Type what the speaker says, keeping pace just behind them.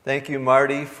Thank you,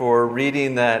 Marty, for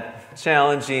reading that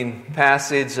challenging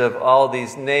passage of all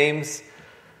these names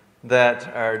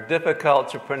that are difficult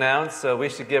to pronounce. So we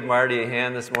should give Marty a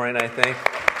hand this morning, I think.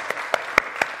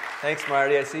 Thanks,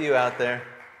 Marty. I see you out there.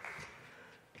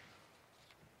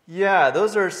 Yeah,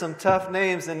 those are some tough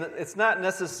names, and it's not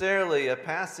necessarily a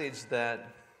passage that,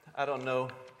 I don't know,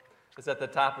 is at the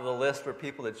top of the list for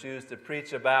people to choose to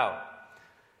preach about.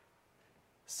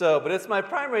 But it's my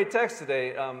primary text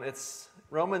today. It's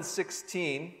Romans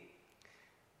 16,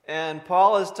 and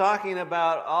Paul is talking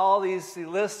about he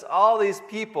lists all these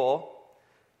people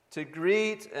to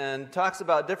greet and talks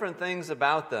about different things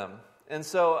about them. And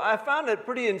so I found it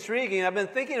pretty intriguing. I've been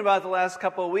thinking about the last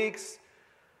couple of weeks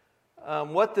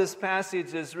what this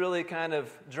passage is really kind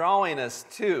of drawing us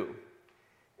to.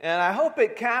 And I hope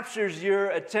it captures your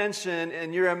attention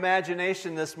and your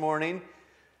imagination this morning.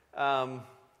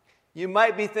 You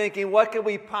might be thinking, what could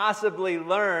we possibly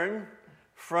learn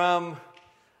from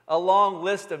a long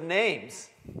list of names?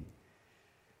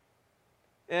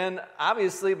 And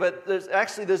obviously, but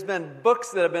there's been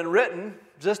books that have been written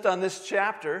just on this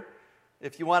chapter,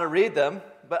 if you want to read them.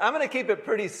 But I'm going to keep it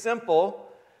pretty simple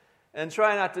and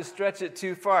try not to stretch it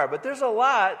too far. But there's a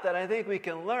lot that I think we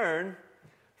can learn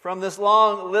from this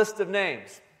long list of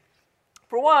names.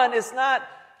 For one, it's not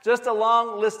just a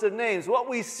long list of names. What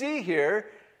we see here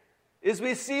is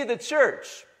we see the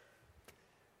church.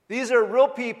 These are real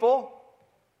people,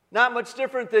 not much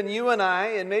different than you and I,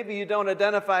 and maybe you don't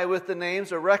identify with the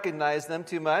names or recognize them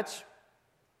too much.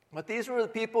 But these were the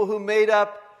people who made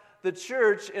up the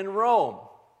church in Rome.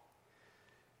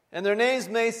 And their names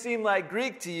may seem like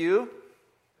Greek to you,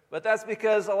 but that's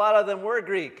because a lot of them were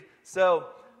Greek. So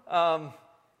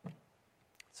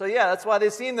that's why they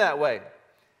seem that way.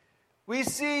 We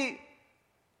see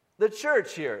the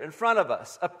church here in front of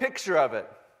us, a picture of it.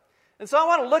 And so I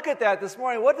want to look at that this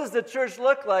morning. What does the church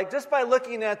look like? Just by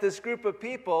looking at this group of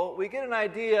people, we get an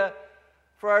idea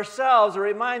for ourselves. It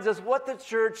reminds us what the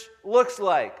church looks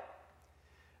like.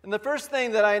 And the first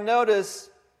thing that I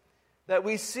notice that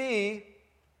we see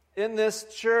in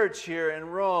this church here in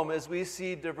Rome is we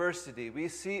see diversity. We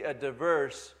see a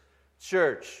diverse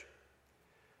church.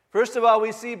 First of all,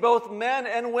 we see both men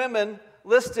and women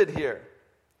listed here.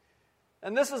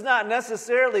 And this is not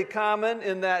necessarily common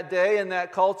in that day, in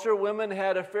that culture. Women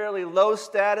had a fairly low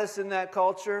status in that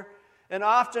culture and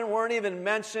often weren't even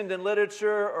mentioned in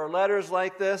literature or letters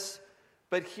like this.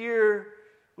 But here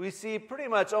we see pretty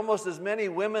much almost as many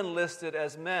women listed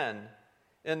as men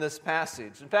in this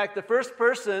passage. In fact, the first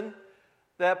person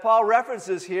that Paul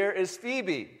references here is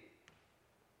Phoebe.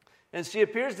 And she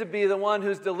appears to be the one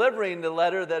who's delivering the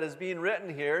letter that is being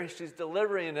written here. She's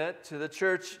delivering it to the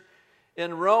church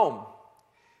in Rome.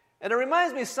 And it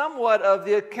reminds me somewhat of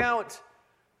the account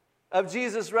of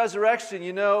Jesus' resurrection.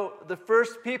 You know, the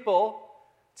first people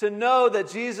to know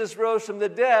that Jesus rose from the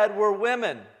dead were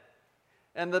women.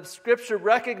 And the scripture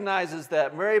recognizes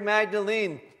that. Mary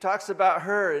Magdalene talks about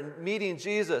her and meeting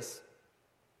Jesus.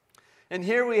 And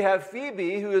here we have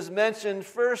Phoebe, who is mentioned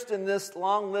first in this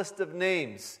long list of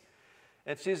names.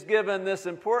 And she's given this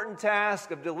important task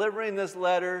of delivering this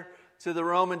letter to the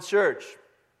Roman church.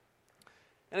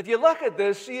 And if you look at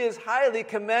this, she is highly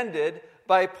commended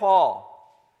by Paul.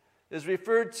 Is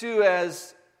referred to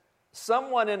as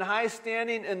someone in high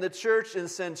standing in the church in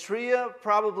Centuria,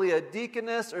 probably a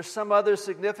deaconess or some other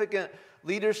significant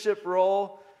leadership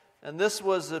role. And this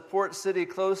was a port city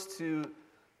close to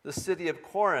the city of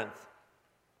Corinth.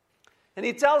 And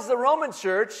he tells the Roman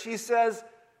church, he says,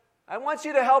 I want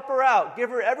you to help her out.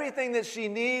 Give her everything that she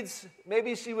needs.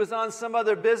 Maybe she was on some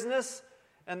other business,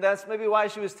 and that's maybe why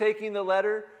she was taking the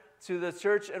letter to the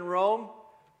church in Rome.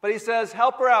 But he says,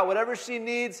 help her out. Whatever she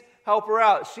needs, help her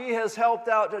out. She has helped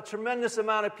out a tremendous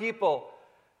amount of people.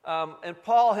 And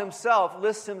Paul himself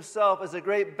lists himself as a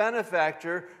great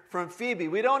benefactor from Phoebe.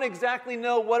 We don't exactly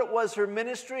know what was her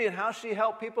ministry and how she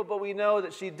helped people, but we know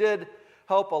that she did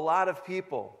help a lot of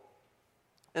people.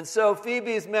 And so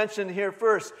Phoebe is mentioned here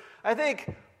first. I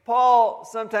think Paul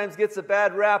sometimes gets a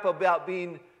bad rap about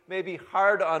being maybe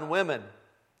hard on women.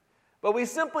 But we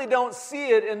simply don't see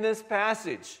it in this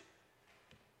passage.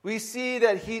 We see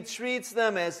that he treats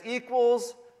them as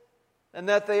equals and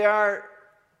that they are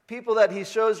people that he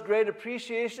shows great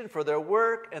appreciation for their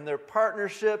work and their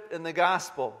partnership in the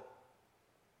gospel.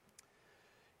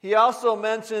 He also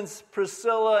mentions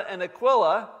Priscilla and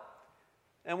Aquila.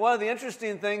 And one of the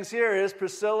interesting things here is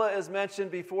Priscilla is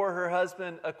mentioned before her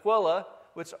husband Aquila,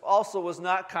 which also was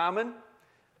not common,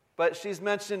 but she's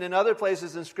mentioned in other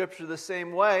places in Scripture the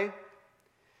same way.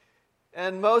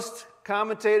 And most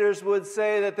commentators would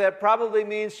say that probably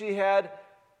means she had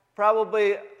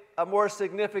probably a more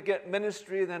significant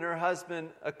ministry than her husband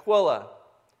Aquila,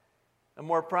 a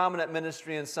more prominent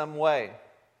ministry in some way.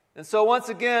 And so once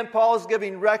again, Paul is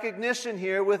giving recognition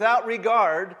here without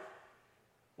regard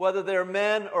whether they're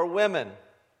men or women.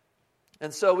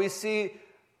 And so we see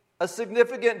a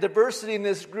significant diversity in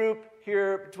this group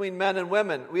here between men and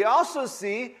women. We also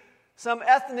see some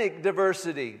ethnic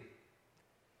diversity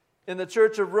in the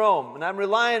Church of Rome. And I'm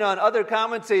relying on other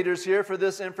commentators here for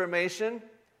this information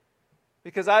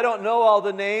because I don't know all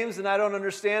the names and I don't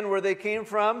understand where they came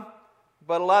from.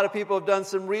 But a lot of people have done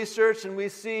some research, and we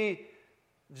see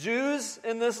Jews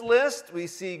in this list. We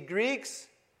see Greeks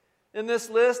in this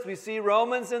list. We see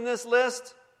Romans in this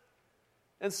list.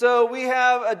 And so we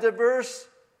have a diverse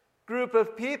group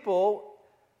of people,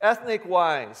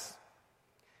 ethnic-wise.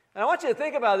 And I want you to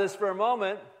think about this for a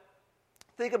moment.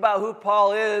 Think about who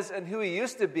Paul is and who he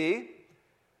used to be.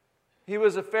 He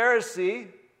was a Pharisee,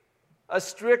 a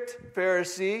strict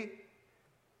Pharisee.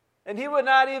 And he would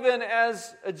not even,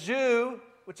 as a Jew,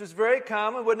 which is very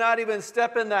common, would not even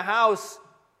step in the house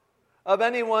of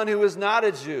anyone who was not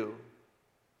a Jew.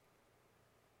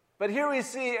 But here we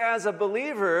see, as a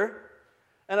believer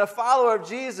and a follower of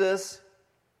Jesus,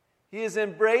 he is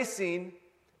embracing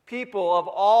people of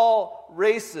all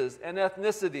races and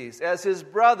ethnicities as his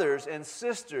brothers and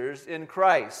sisters in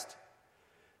Christ.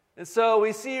 And so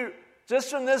we see,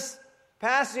 just from this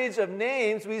passage of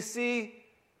names, we see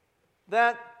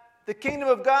that the kingdom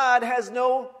of God has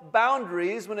no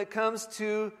boundaries when it comes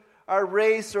to our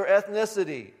race or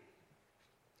ethnicity.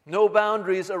 No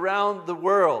boundaries around the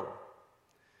world.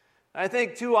 I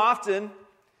think too often,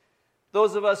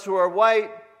 those of us who are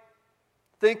white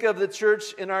think of the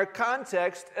church in our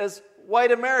context as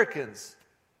white Americans.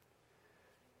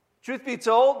 Truth be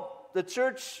told, the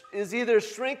church is either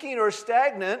shrinking or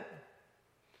stagnant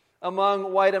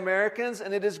among white Americans,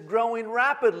 and it is growing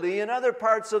rapidly in other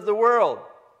parts of the world.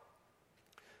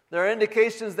 There are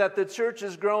indications that the church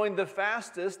is growing the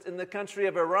fastest in the country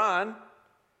of Iran,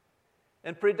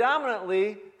 and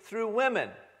predominantly through women.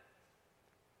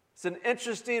 It's an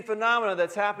interesting phenomenon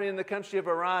that's happening in the country of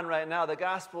Iran right now. The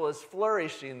gospel is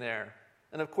flourishing there.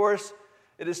 And of course,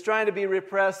 it is trying to be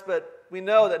repressed, but we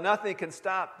know that nothing can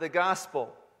stop the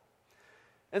gospel.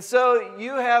 And so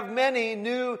you have many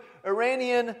new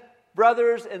Iranian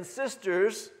brothers and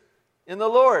sisters in the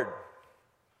Lord.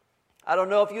 I don't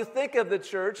know if you think of the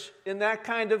church in that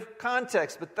kind of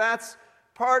context, but that's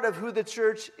part of who the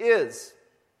church is.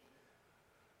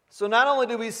 So not only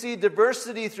do we see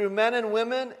diversity through men and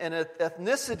women and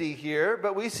ethnicity here,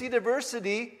 but we see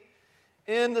diversity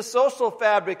in the social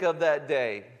fabric of that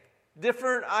day.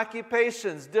 Different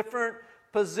occupations, different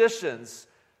positions.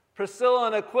 Priscilla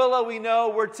and Aquila, we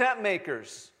know, were tent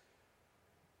makers,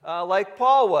 like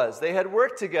Paul was. They had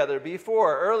worked together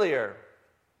earlier.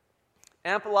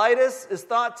 Ampliatus is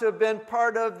thought to have been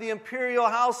part of the imperial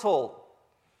household,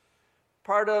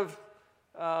 part of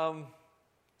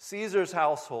Caesar's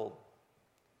household.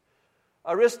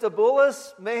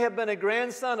 Aristobulus may have been a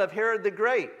grandson of Herod the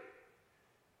Great,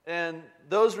 and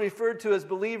those referred to as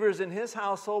believers in his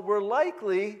household were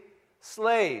likely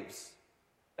slaves,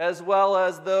 as well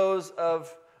as those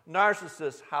of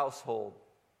Narcissus' household.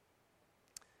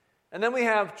 And then we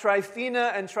have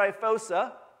Tryphena and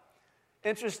Tryphosa.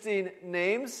 Interesting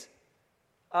names.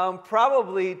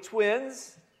 Probably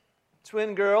twins,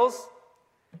 twin girls,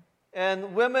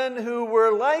 and women who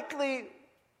were likely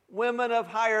women of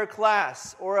higher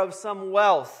class or of some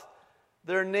wealth.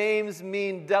 Their names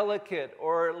mean delicate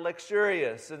or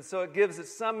luxurious, and so it gives us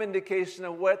some indication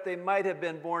of what they might have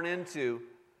been born into,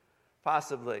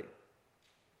 possibly.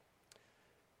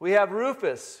 We have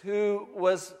Rufus, who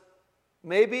was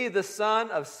maybe the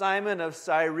son of Simon of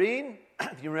Cyrene,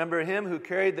 if you remember him, who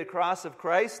carried the cross of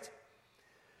Christ.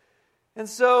 And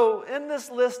so in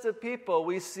this list of people,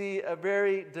 we see a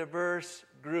very diverse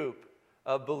group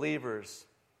of believers.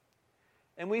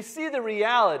 And we see the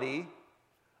reality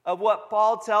of what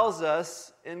Paul tells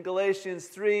us in Galatians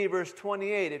 3, verse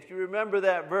 28. If you remember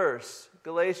that verse,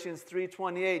 Galatians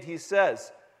 3:28, he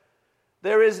says,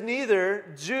 "There is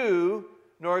neither Jew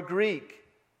nor Greek.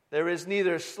 There is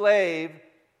neither slave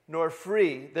nor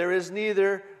free. There is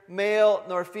neither male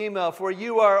nor female, for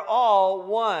you are all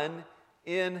one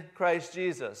in Christ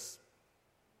Jesus."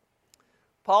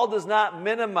 Paul does not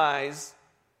minimize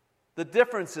the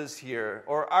differences here,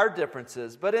 or our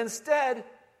differences, but instead,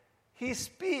 he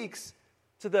speaks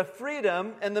to the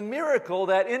freedom and the miracle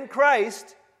that in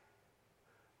Christ,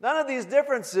 none of these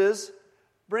differences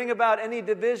bring about any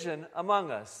division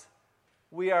among us.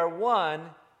 We are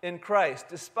one in Christ,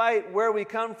 despite where we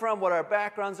come from, what our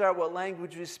backgrounds are, what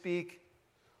language we speak,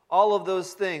 all of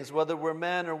those things, whether we're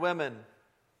men or women.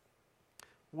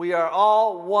 We are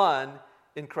all one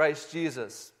in Christ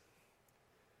Jesus.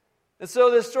 And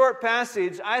so this short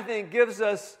passage, I think, gives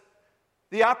us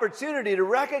the opportunity to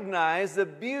recognize the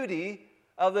beauty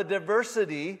of the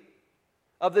diversity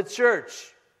of the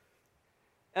church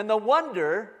and the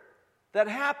wonder that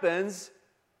happens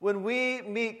when we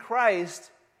meet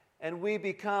Christ and we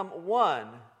become one.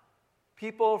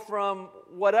 People from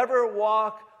whatever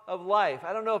walk of life.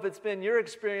 I don't know if it's been your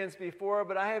experience before,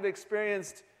 but I have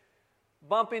experienced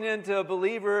bumping into a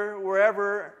believer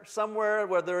wherever, somewhere,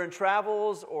 whether they're in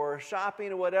travels or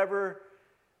shopping or whatever,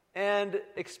 and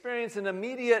experience an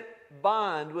immediate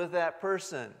bond with that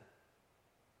person.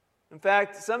 In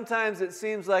fact, sometimes it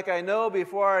seems like I know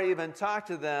before I even talk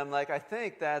to them, like I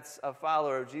think that's a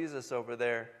follower of Jesus over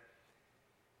there.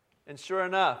 And sure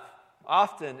enough,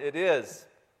 often it is.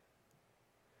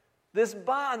 This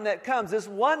bond that comes, this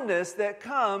oneness that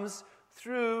comes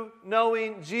through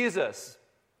knowing Jesus.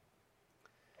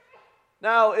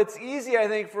 Now, it's easy, I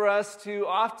think, for us to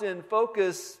often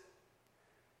focus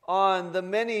on the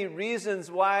many reasons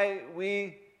why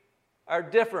we are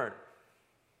different.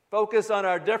 Focus on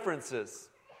our differences.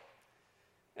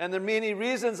 And the many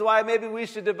reasons why maybe we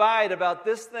should divide about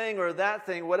this thing or that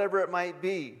thing, whatever it might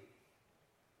be.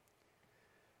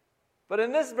 But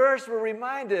in this verse, we're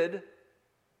reminded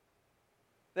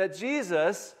that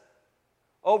Jesus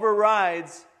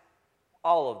overrides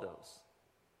all of those.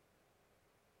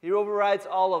 He overrides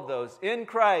all of those. In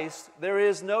Christ, there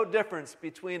is no difference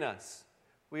between us.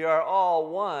 We are all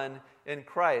one in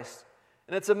Christ.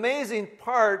 And it's an amazing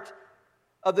part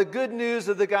of the good news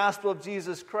of the gospel of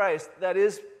Jesus Christ that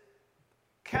is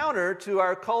counter to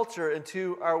our culture and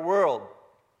to our world.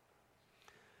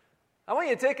 I want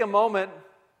you to take a moment,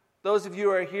 those of you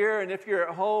who are here, and if you're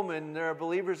at home and there are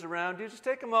believers around you, just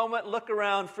take a moment, look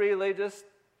around freely, just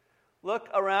look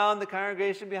around the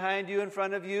congregation behind you, in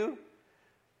front of you.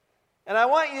 And I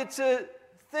want you to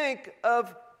think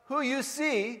of who you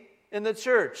see in the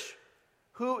church.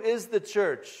 Who is the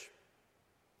church?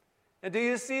 And do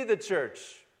you see the church?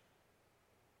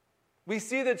 We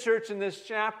see the church in this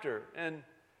chapter. And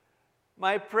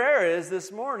my prayer is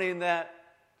this morning that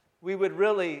we would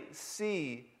really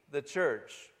see the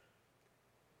church.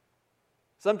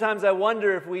 Sometimes I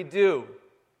wonder if we do.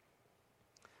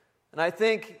 And I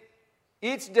think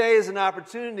each day is an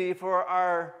opportunity for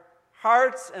our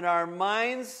hearts and our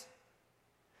minds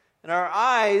and our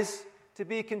eyes to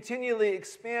be continually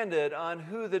expanded on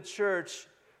who the church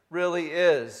really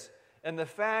is and the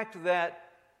fact that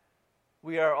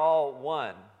we are all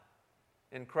one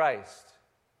in Christ.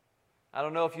 I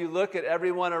don't know if you look at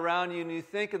everyone around you and you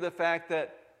think of the fact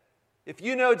that if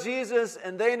you know Jesus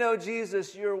and they know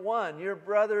Jesus, you're one. You're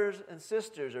brothers and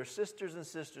sisters, or sisters and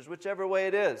sisters, whichever way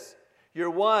it is. You're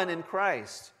one in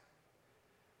Christ.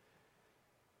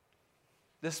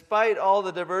 Despite all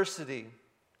the diversity,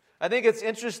 I think it's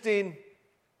interesting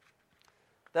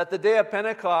that the day of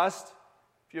Pentecost,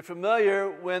 if you're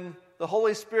familiar, when the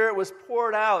Holy Spirit was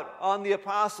poured out on the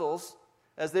apostles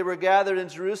as they were gathered in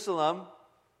Jerusalem,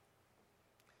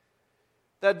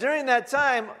 that during that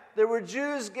time, there were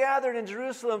Jews gathered in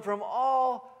Jerusalem from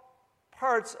all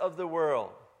parts of the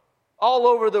world, all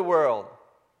over the world.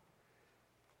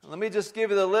 Let me just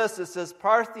give you the list. It says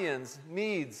Parthians,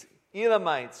 Medes,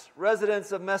 Elamites,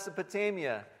 residents of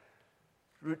Mesopotamia,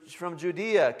 from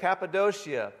Judea,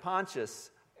 Cappadocia, Pontus,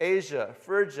 Asia,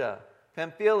 Phrygia,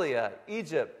 Pamphylia,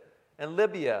 Egypt, and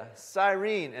Libya,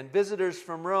 Cyrene, and visitors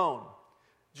from Rome,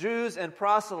 Jews and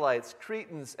proselytes,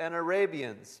 Cretans and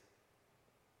Arabians.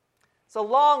 It's a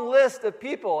long list of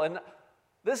people. And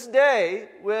this day,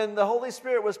 when the Holy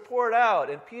Spirit was poured out,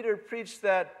 and Peter preached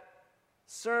that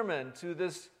sermon to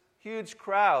this huge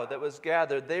crowd that was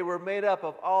gathered, they were made up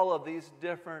of all of these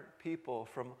different people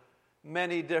from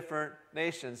many different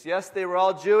nations. Yes, they were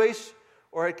all Jewish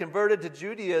or had converted to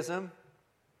Judaism.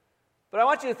 But I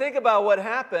want you to think about what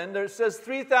happened. It says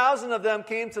 3,000 of them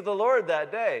came to the Lord that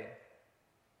day.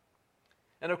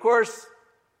 And of course,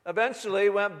 eventually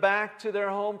went back to their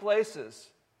home places,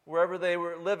 wherever they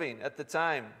were living at the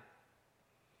time.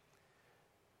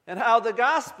 And how the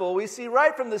gospel, we see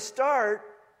right from the start,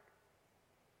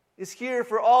 is here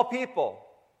for all people,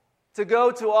 to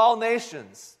go to all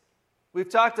nations. We've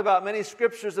talked about many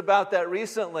scriptures about that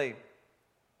recently.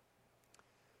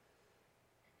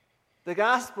 The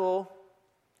gospel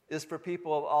is for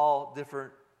people of all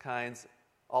different kinds,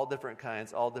 all different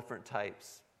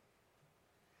types.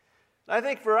 I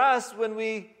think for us, when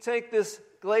we take this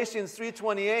Galatians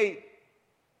 3:28,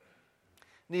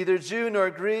 neither Jew nor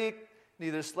Greek,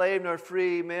 neither slave nor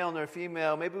free, male nor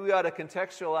female, maybe we ought to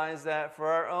contextualize that for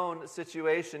our own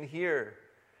situation here.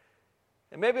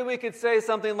 And maybe we could say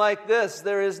something like this: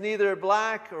 there is neither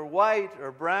black or white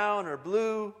or brown or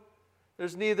blue.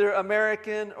 There's neither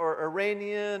American or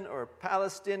Iranian or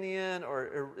Palestinian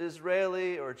or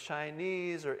Israeli or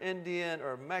Chinese or Indian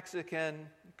or Mexican.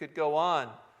 You could go on.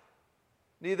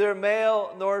 Neither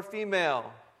male nor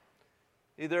female.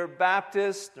 Either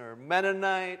Baptist or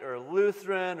Mennonite or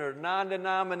Lutheran or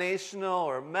non-denominational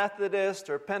or Methodist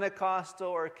or Pentecostal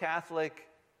or Catholic.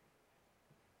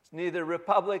 It's neither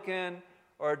Republican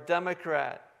or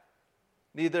Democrat,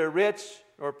 neither rich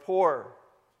or poor,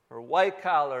 or white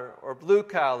collar or blue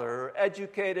collar, or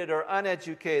educated or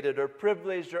uneducated, or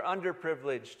privileged or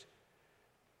underprivileged.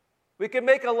 We can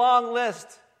make a long list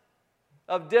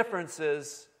of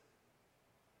differences,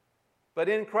 but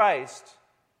in Christ,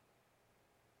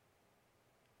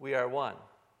 we are one.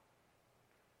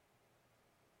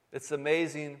 It's the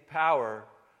amazing power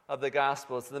of the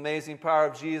gospel. It's the amazing power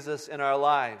of Jesus in our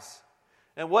lives.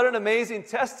 And what an amazing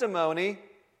testimony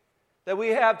that we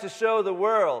have to show the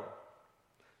world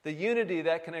the unity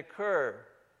that can occur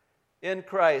in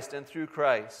Christ and through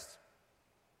Christ.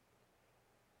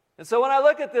 And so when I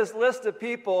look at this list of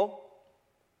people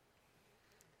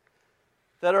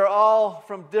that are all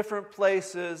from different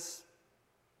places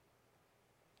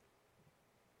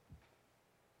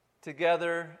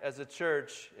together as a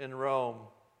church in Rome,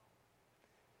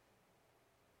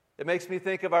 it makes me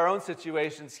think of our own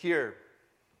situations here.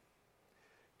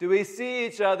 Do we see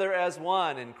each other as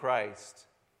one in Christ?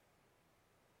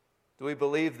 Do we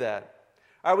believe that?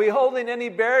 Are we holding any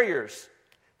barriers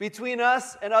between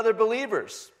us and other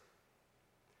believers?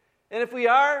 And if we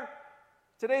are,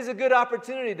 today's a good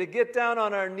opportunity to get down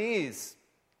on our knees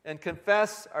and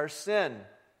confess our sin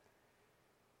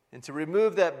and to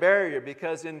remove that barrier,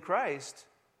 because in Christ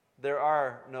there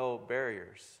are no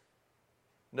barriers,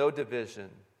 no division,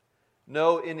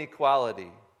 no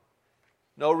inequality,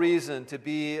 no reason to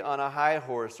be on a high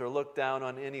horse or look down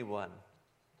on anyone.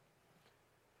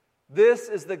 This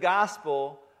is the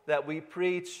gospel that we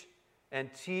preach and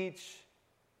teach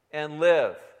and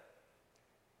live.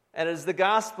 And it is the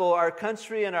gospel our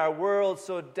country and our world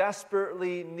so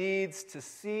desperately needs to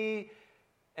see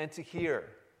and to hear.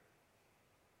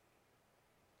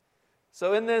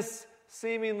 So in this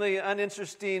seemingly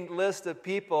uninteresting list of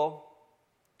people,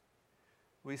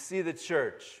 we see the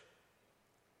church,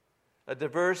 a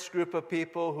diverse group of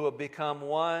people who have become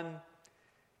one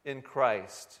in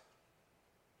Christ.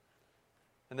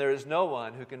 And there is no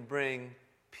one who can bring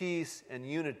peace and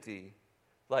unity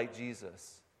like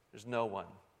Jesus. There's no one.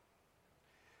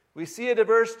 We see a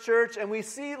diverse church and we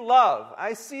see love.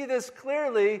 I see this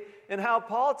clearly in how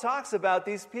Paul talks about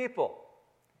these people.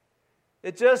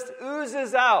 It just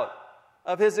oozes out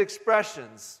of his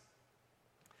expressions.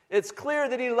 It's clear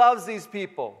that he loves these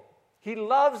people. He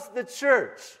loves the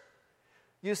church.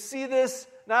 You see this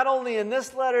not only in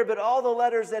this letter, but all the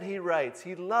letters that he writes.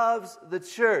 He loves the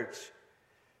church.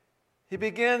 He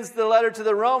begins the letter to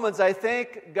the Romans, I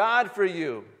thank God for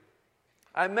you.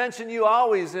 I mention you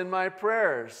always in my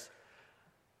prayers.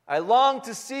 I long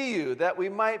to see you, that we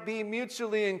might be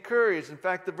mutually encouraged. In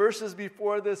fact, the verses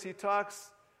before this, he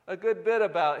talks a good bit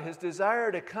about his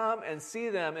desire to come and see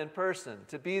them in person,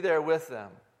 to be there with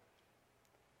them.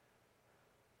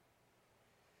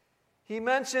 He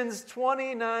mentions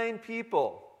 29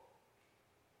 people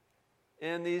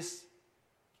in these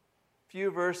few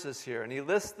verses here, and he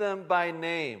lists them by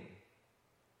name.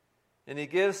 And he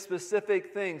gives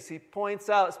specific things. He points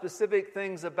out specific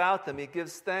things about them. He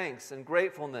gives thanks and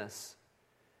gratefulness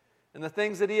and the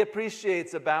things that he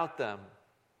appreciates about them.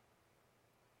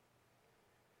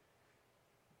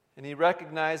 And he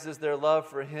recognizes their love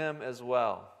for him as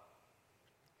well.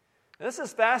 And this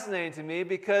is fascinating to me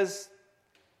because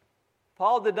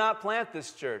Paul did not plant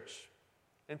this church.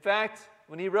 In fact,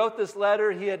 when he wrote this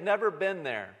letter, he had never been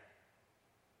there.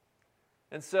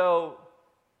 And so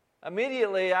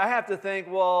immediately I have to think,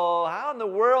 well, how in the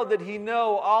world did he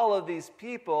know all of these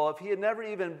people if he had never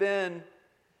even been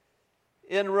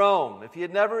in Rome, if he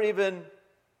had never even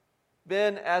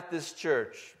been at this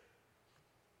church?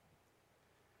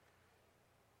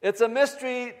 It's a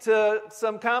mystery to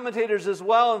some commentators as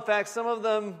well. In fact, some of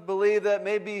them believe that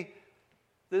maybe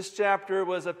this chapter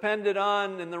was appended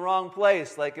on in the wrong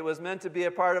place, like it was meant to be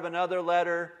a part of another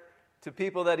letter to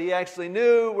people that he actually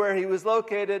knew where he was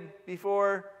located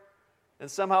before, and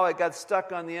somehow it got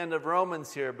stuck on the end of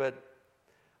Romans here, but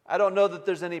I don't know that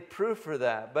there's any proof for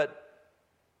that. But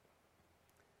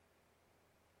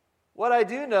what I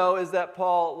do know is that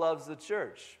Paul loves the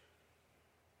church.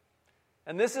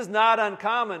 And this is not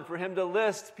uncommon for him to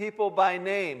list people by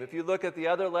name. If you look at the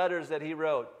other letters that he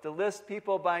wrote, to list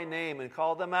people by name and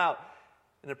call them out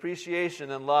in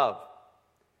appreciation and love.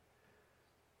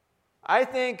 I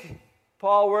think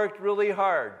Paul worked really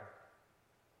hard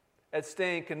at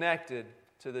staying connected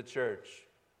to the church.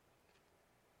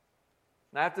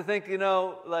 And I have to think,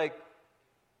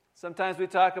 sometimes we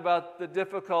talk about the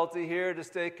difficulty here to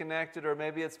stay connected, or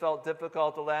maybe it's felt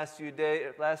difficult the last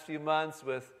few months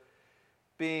with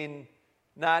being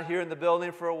not here in the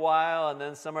building for a while, and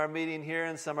then some are meeting here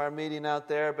and some are meeting out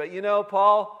there. But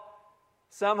Paul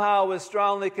somehow was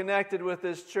strongly connected with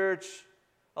this church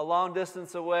a long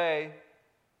distance away,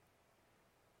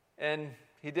 and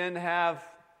he didn't have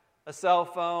a cell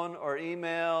phone or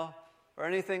email or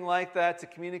anything like that to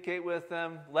communicate with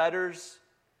them, letters,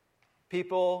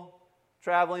 people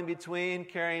traveling between,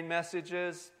 carrying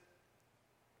messages.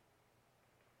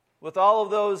 With all of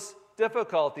those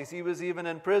difficulties, he was even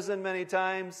in prison many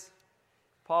times,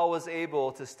 Paul was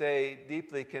able to stay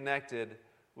deeply connected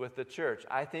with the church.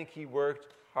 I think he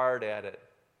worked hard at it.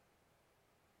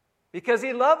 Because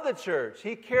he loved the church.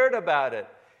 He cared about it.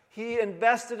 He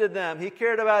invested in them. He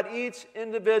cared about each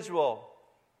individual.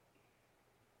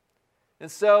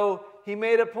 And so he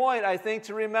made a point, I think,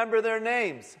 to remember their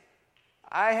names.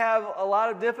 I have a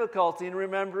lot of difficulty in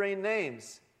remembering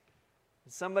names.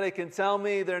 Somebody can tell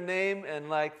me their name,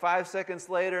 and 5 seconds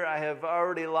later, I have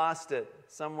already lost it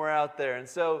somewhere out there. And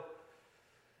so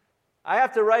I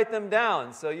have to write them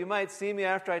down. So you might see me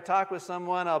after I talk with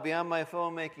someone. I'll be on my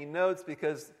phone making notes,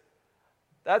 because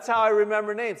that's how I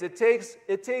remember names. It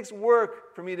takes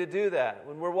work for me to do that.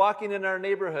 When we're walking in our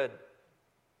neighborhood,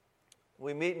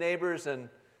 we meet neighbors, and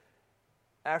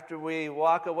after we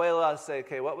walk away, I'll say,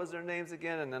 okay, what was their names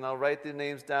again? And then I'll write the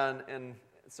names down and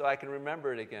so I can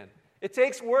remember it again. It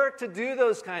takes work to do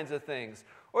those kinds of things,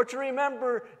 or to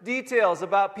remember details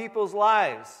about people's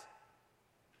lives.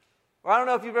 Or I don't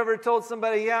know if you've ever told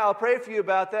somebody, yeah, I'll pray for you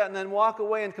about that, and then walk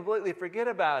away and completely forget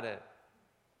about it.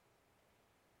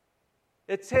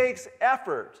 It takes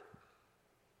effort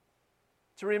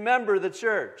to remember the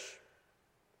church,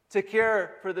 to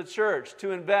care for the church,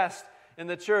 to invest in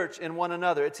the church, in one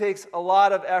another. It takes a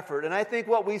lot of effort. And I think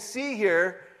what we see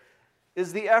here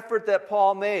is the effort that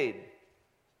Paul made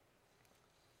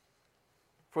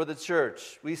for the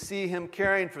church. We see him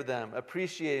caring for them,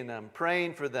 appreciating them,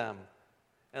 praying for them,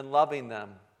 and loving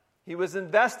them. He was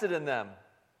invested in them.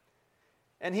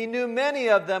 And he knew many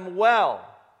of them well,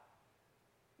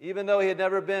 even though he had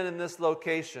never been in this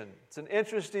location. It's an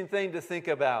interesting thing to think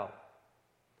about.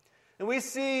 And we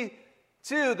see,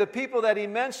 too, the people that he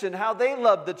mentioned, how they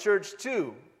loved the church,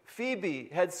 too. Phoebe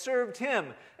had served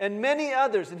him and many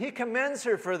others, and he commends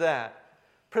her for that.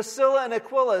 Priscilla and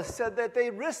Aquila said that they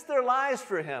risked their lives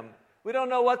for him. We don't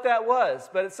know what that was,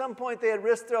 but at some point they had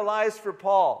risked their lives for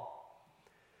Paul.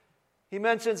 He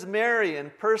mentions Mary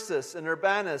and Persis and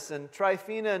Urbanus and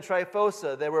Tryphena and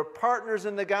Tryphosa. They were partners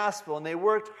in the gospel, and they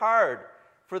worked hard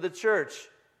for the church.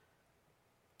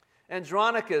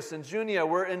 Andronicus and Junia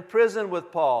were in prison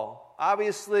with Paul.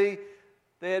 Obviously,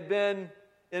 they had been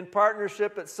in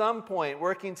partnership at some point,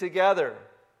 working together.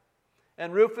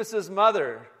 And Rufus's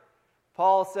mother,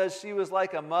 Paul says she was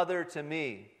like a mother to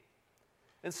me.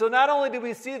 And so not only do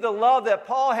we see the love that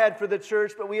Paul had for the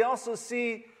church, but we also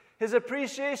see his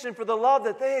appreciation for the love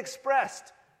that they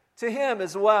expressed to him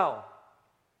as well.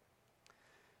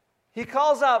 He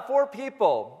calls out 4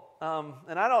 people,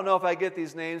 and I don't know if I get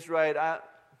these names right.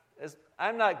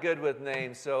 I'm not good with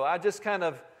names, so I just kind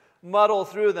of muddle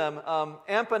through them.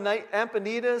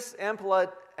 Ampanitas,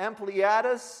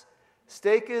 Ampliatus,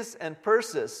 Stachys, and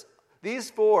Persis.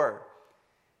 These 4,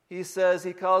 he says,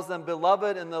 he calls them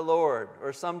beloved in the Lord,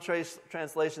 or some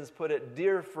translations put it,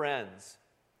 dear friends.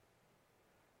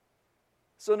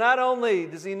 So not only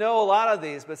does he know a lot of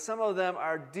these, but some of them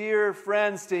are dear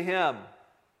friends to him.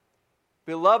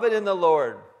 Beloved in the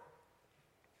Lord.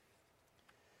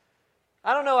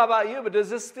 I don't know about you, but does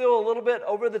this feel a little bit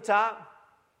over the top?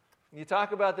 When you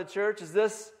talk about the church, is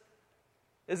this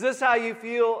how you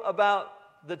feel about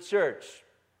the church?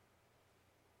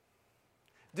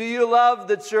 Do you love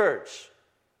the church?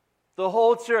 The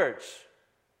whole church?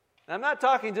 And I'm not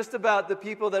talking just about the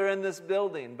people that are in this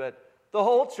building, but the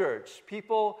whole church,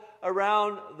 people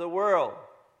around the world.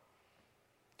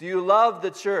 Do you love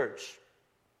the church?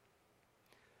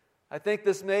 I think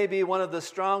this may be one of the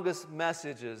strongest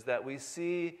messages that we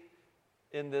see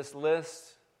in this list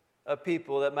of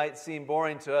people that might seem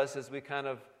boring to us as we kind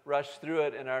of rush through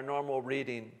it in our normal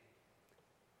reading.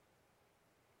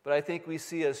 But I think we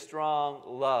see a strong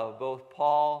love, both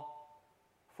Paul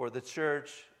for the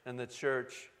church and the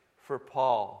church for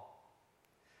Paul.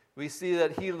 We see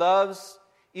that he loves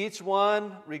each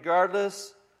one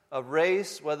regardless of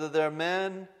race, whether they're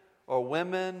men or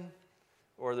women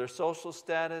or their social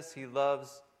status. He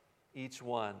loves each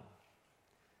one.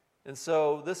 And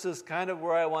so this is kind of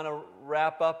where I want to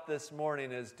wrap up this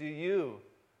morning is, do you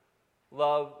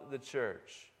love the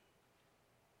church?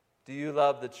 Do you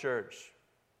love the church?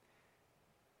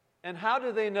 And how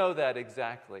do they know that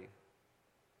exactly?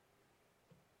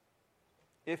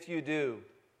 If you do,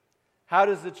 how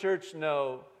does the church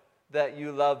know that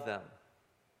you love them?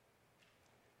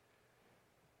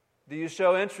 Do you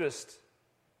show interest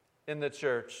in the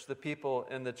church, the people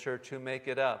in the church who make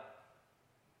it up?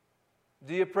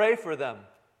 Do you pray for them?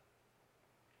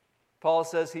 Paul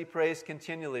says he prays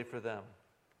continually for them.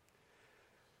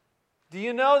 Do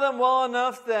you know them well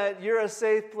enough that you're a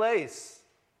safe place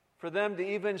for them to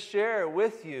even share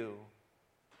with you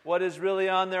what is really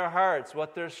on their hearts,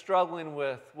 what they're struggling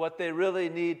with, what they really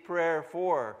need prayer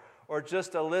for, or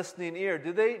just a listening ear?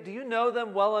 Do you know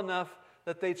them well enough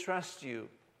that they trust you,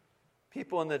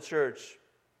 people in the church,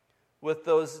 with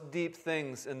those deep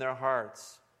things in their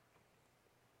hearts?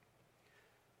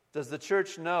 Does the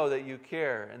church know that you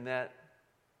care and that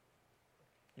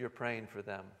you're praying for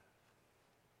them?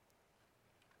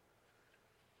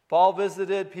 Paul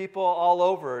visited people all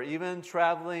over, even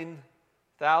traveling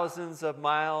thousands of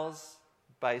miles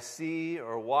by sea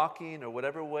or walking or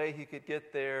whatever way he could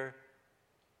get there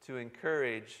to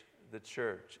encourage the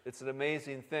church. It's an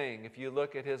amazing thing if you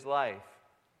look at his life,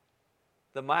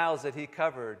 the miles that he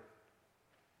covered,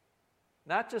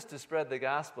 not just to spread the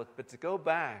gospel, but to go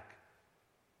back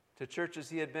to churches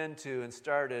he had been to and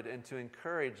started and to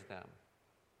encourage them,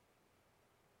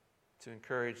 to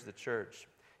encourage the church.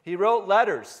 He wrote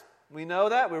letters. We know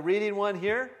that. We're reading one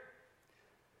here.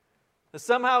 But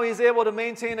somehow he's able to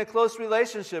maintain a close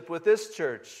relationship with this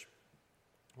church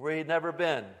where he'd never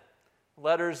been.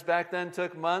 Letters back then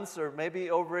took months or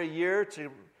maybe over a year to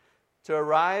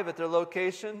arrive at their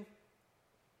location.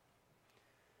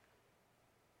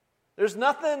 There's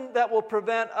nothing that will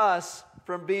prevent us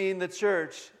from being the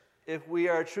church if we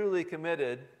are truly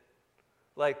committed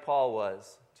like Paul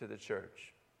was to the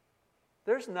church.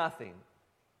 There's nothing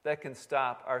that can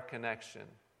stop our connection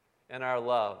and our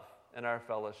love and our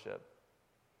fellowship.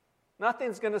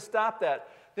 Nothing's going to stop that.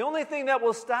 The only thing that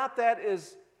will stop that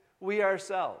is we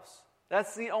ourselves.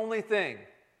 That's the only thing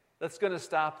that's going to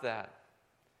stop that.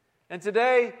 And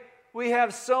today, we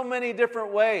have so many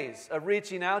different ways of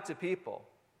reaching out to people.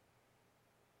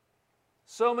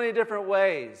 So many different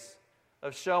ways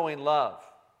of showing love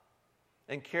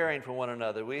and caring for one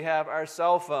another. We have our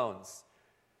cell phones.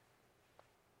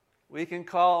 We can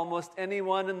call almost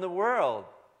anyone in the world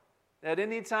at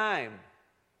any time.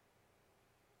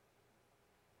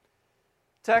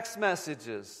 Text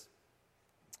messages,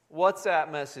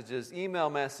 WhatsApp messages, email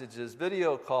messages,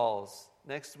 video calls.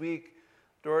 Next week,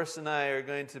 Doris and I are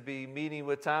going to be meeting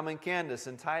with Tom and Candace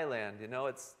in Thailand. You know,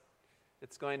 it's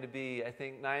going to be, I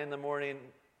think, 9 in the morning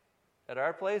at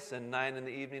our place and 9 in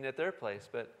the evening at their place.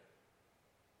 But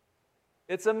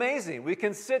it's amazing. We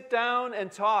can sit down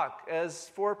and talk as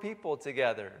 4 people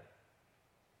together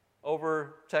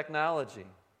over technology.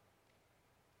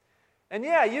 And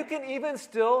yeah, you can even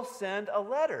still send a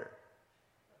letter.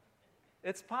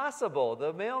 It's possible.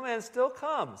 The mailman still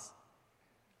comes.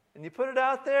 And you put it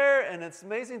out there, and this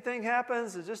amazing thing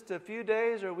happens. And just a few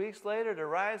days or weeks later, it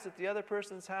arrives at the other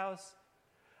person's house.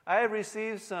 I have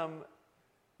received some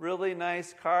really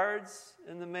nice cards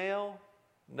in the mail,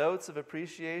 notes of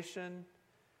appreciation,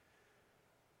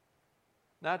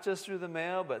 not just through the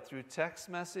mail, but through text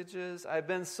messages. I've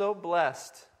been so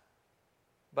blessed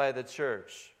by the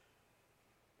church.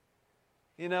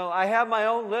 You know, I have my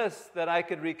own list that I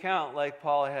could recount like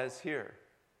Paul has here.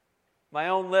 My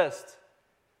own list.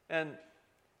 And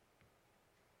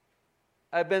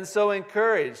I've been so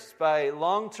encouraged by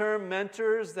long-term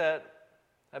mentors that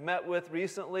I met with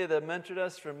recently that mentored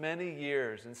us for many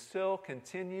years and still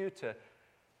continue to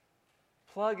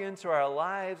plug into our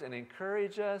lives and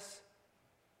encourage us.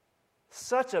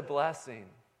 Such a blessing.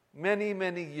 Many,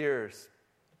 many years.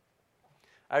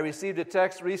 I received a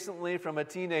text recently from a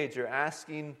teenager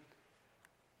asking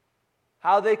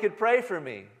how they could pray for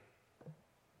me.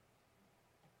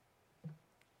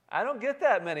 I don't get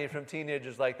that many from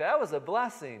teenagers like that. That was a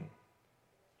blessing.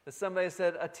 That somebody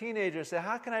said, a teenager said,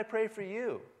 how can I pray for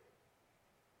you?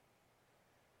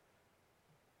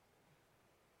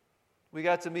 We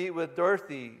got to meet with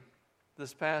Dorothy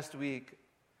this past week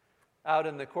out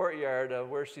in the courtyard of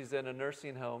where she's in a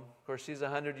nursing home. Of course, she's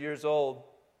 100 years old.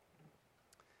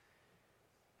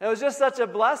 It was just such a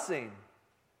blessing.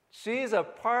 She's a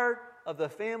part of the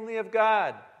family of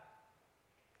God.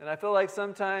 And I feel like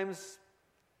sometimes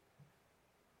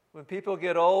when people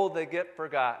get old, they get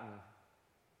forgotten.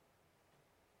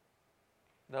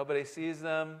 Nobody sees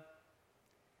them.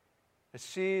 But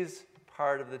she's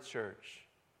part of the church.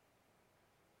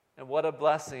 And what a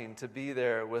blessing to be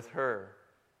there with her.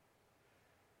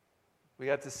 We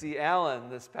got to see Alan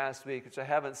this past week, which I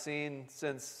hadn't seen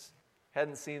since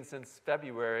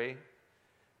February.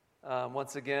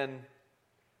 Once again,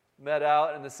 met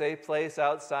out in a safe place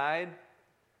outside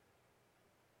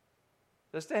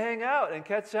just to hang out and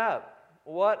catch up.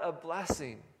 What a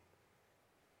blessing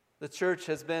the church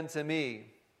has been to me.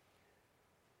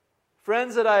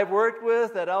 Friends that I've worked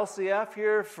with at LCF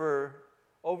here for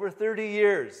over 30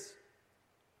 years.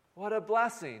 What a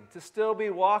blessing to still be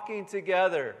walking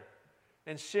together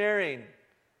and sharing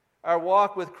our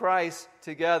walk with Christ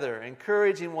together,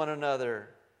 encouraging one another.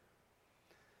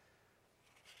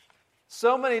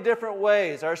 So many different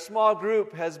ways. Our small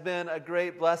group has been a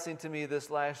great blessing to me this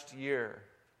last year.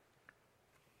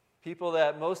 People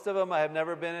that most of them I have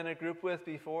never been in a group with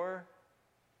before.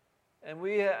 And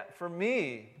for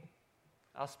me,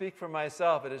 I'll speak for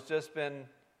myself, it has just been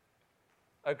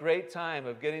a great time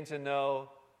of getting to know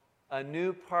a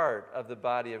new part of the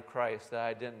body of Christ that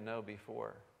I didn't know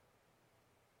before.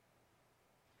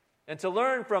 And to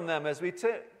learn from them as we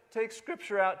take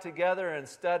Scripture out together and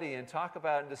study and talk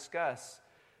about and discuss,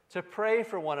 to pray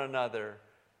for one another,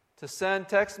 to send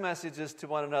text messages to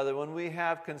one another when we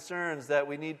have concerns that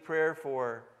we need prayer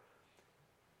for.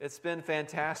 It's been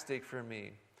fantastic for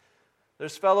me.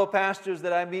 There's fellow pastors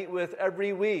that I meet with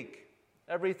every week,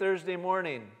 every Thursday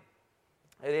morning.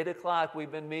 At 8 o'clock,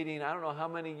 we've been meeting, I don't know how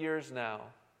many years now,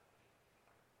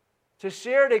 to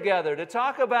share together, to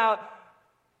talk about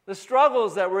the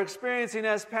struggles that we're experiencing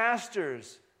as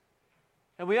pastors.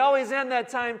 And we always end that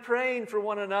time praying for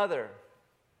one another.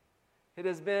 It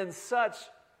has been such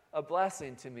a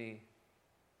blessing to me,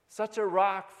 such a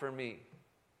rock for me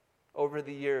over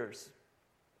the years.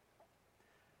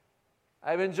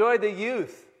 I've enjoyed the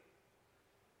youth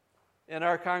in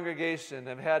our congregation.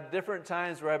 I've had different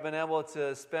times where I've been able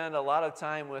to spend a lot of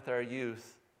time with our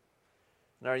youth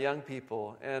and our young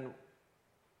people, and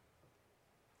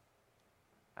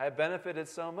I've benefited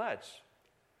so much.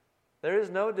 There is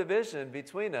no division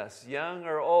between us, young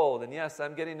or old, and yes,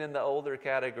 I'm getting in the older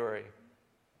category.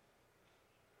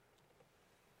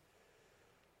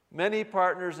 Many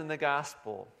partners in the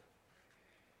gospel.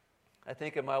 I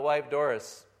think of my wife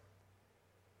Doris,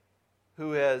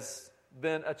 who has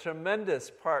been a tremendous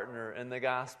partner in the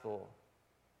gospel.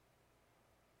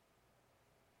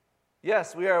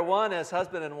 Yes, we are one as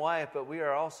husband and wife, but we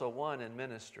are also one in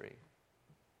ministry.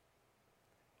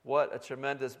 What a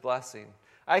tremendous blessing.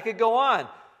 I could go on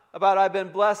about I've been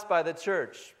blessed by the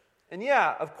church. And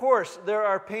yeah, of course, there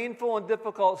are painful and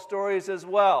difficult stories as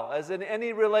well, as in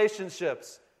any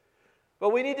relationships. But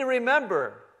we need to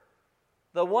remember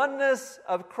the oneness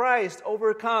of Christ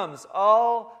overcomes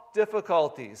all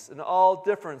difficulties and all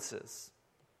differences.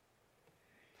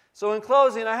 So in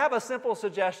closing, I have a simple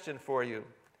suggestion for you.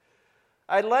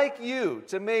 I'd like you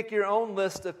to make your own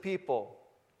list of people.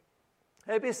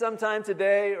 Maybe sometime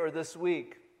today or this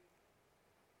week.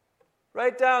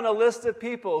 Write down a list of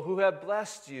people who have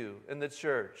blessed you in the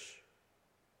church,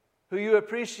 who you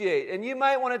appreciate. And you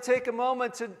might want to take a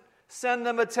moment to send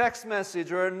them a text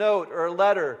message or a note or a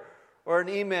letter or an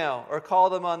email or call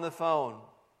them on the phone.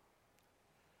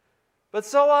 But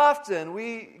so often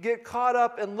we get caught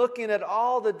up in looking at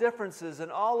all the differences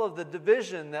and all of the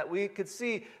division that we could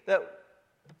see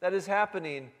that is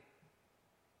happening.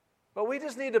 But we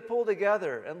just need to pull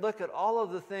together and look at all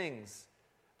of the things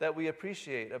that we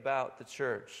appreciate about the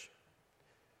church.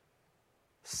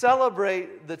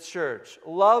 Celebrate the church,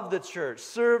 love the church,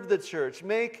 serve the church,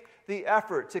 make the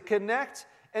effort to connect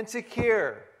and to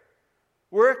care.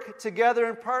 Work together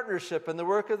in partnership in the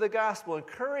work of the gospel.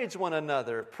 Encourage one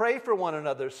another. Pray for one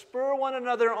another. Spur one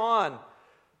another on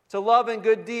to love and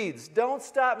good deeds. Don't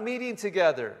stop meeting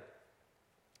together.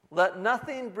 Let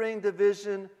nothing bring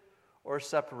division or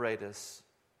separate us.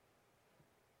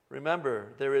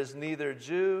 Remember, there is neither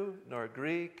Jew nor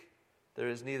Greek. There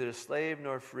is neither slave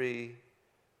nor free.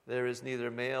 There is neither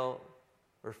male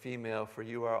or female, for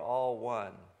you are all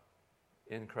one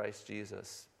in Christ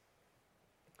Jesus.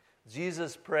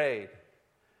 Jesus prayed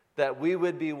that we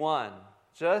would be one,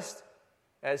 just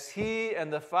as He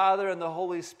and the Father and the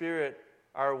Holy Spirit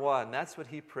are one. That's what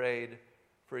He prayed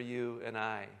for you and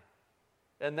I.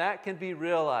 And that can be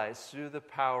realized through the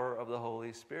power of the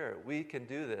Holy Spirit. We can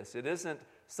do this. It isn't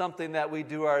something that we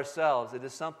do ourselves. It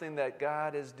is something that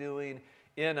God is doing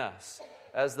in us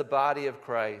as the body of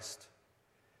Christ.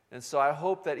 And so I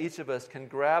hope that each of us can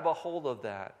grab a hold of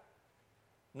that.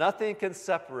 Nothing can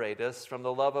separate us from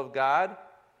the love of God,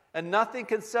 and nothing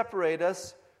can separate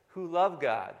us who love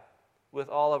God with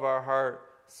all of our heart,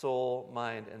 soul,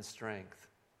 mind, and strength.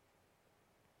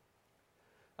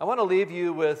 I want to leave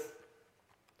you with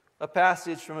a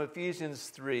passage from Ephesians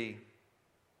 3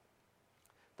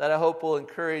 that I hope will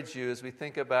encourage you as we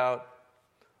think about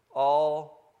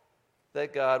all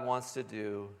that God wants to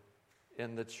do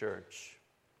in the church.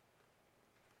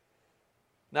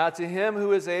 Now to him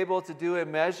who is able to do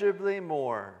immeasurably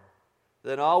more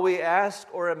than all we ask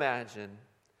or imagine,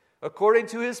 according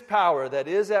to his power that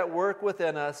is at work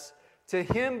within us, to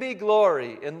him be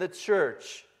glory in the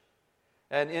church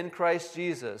and in Christ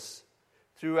Jesus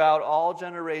throughout all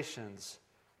generations,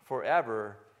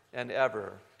 forever and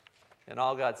ever. And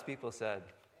all God's people said,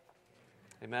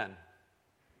 Amen.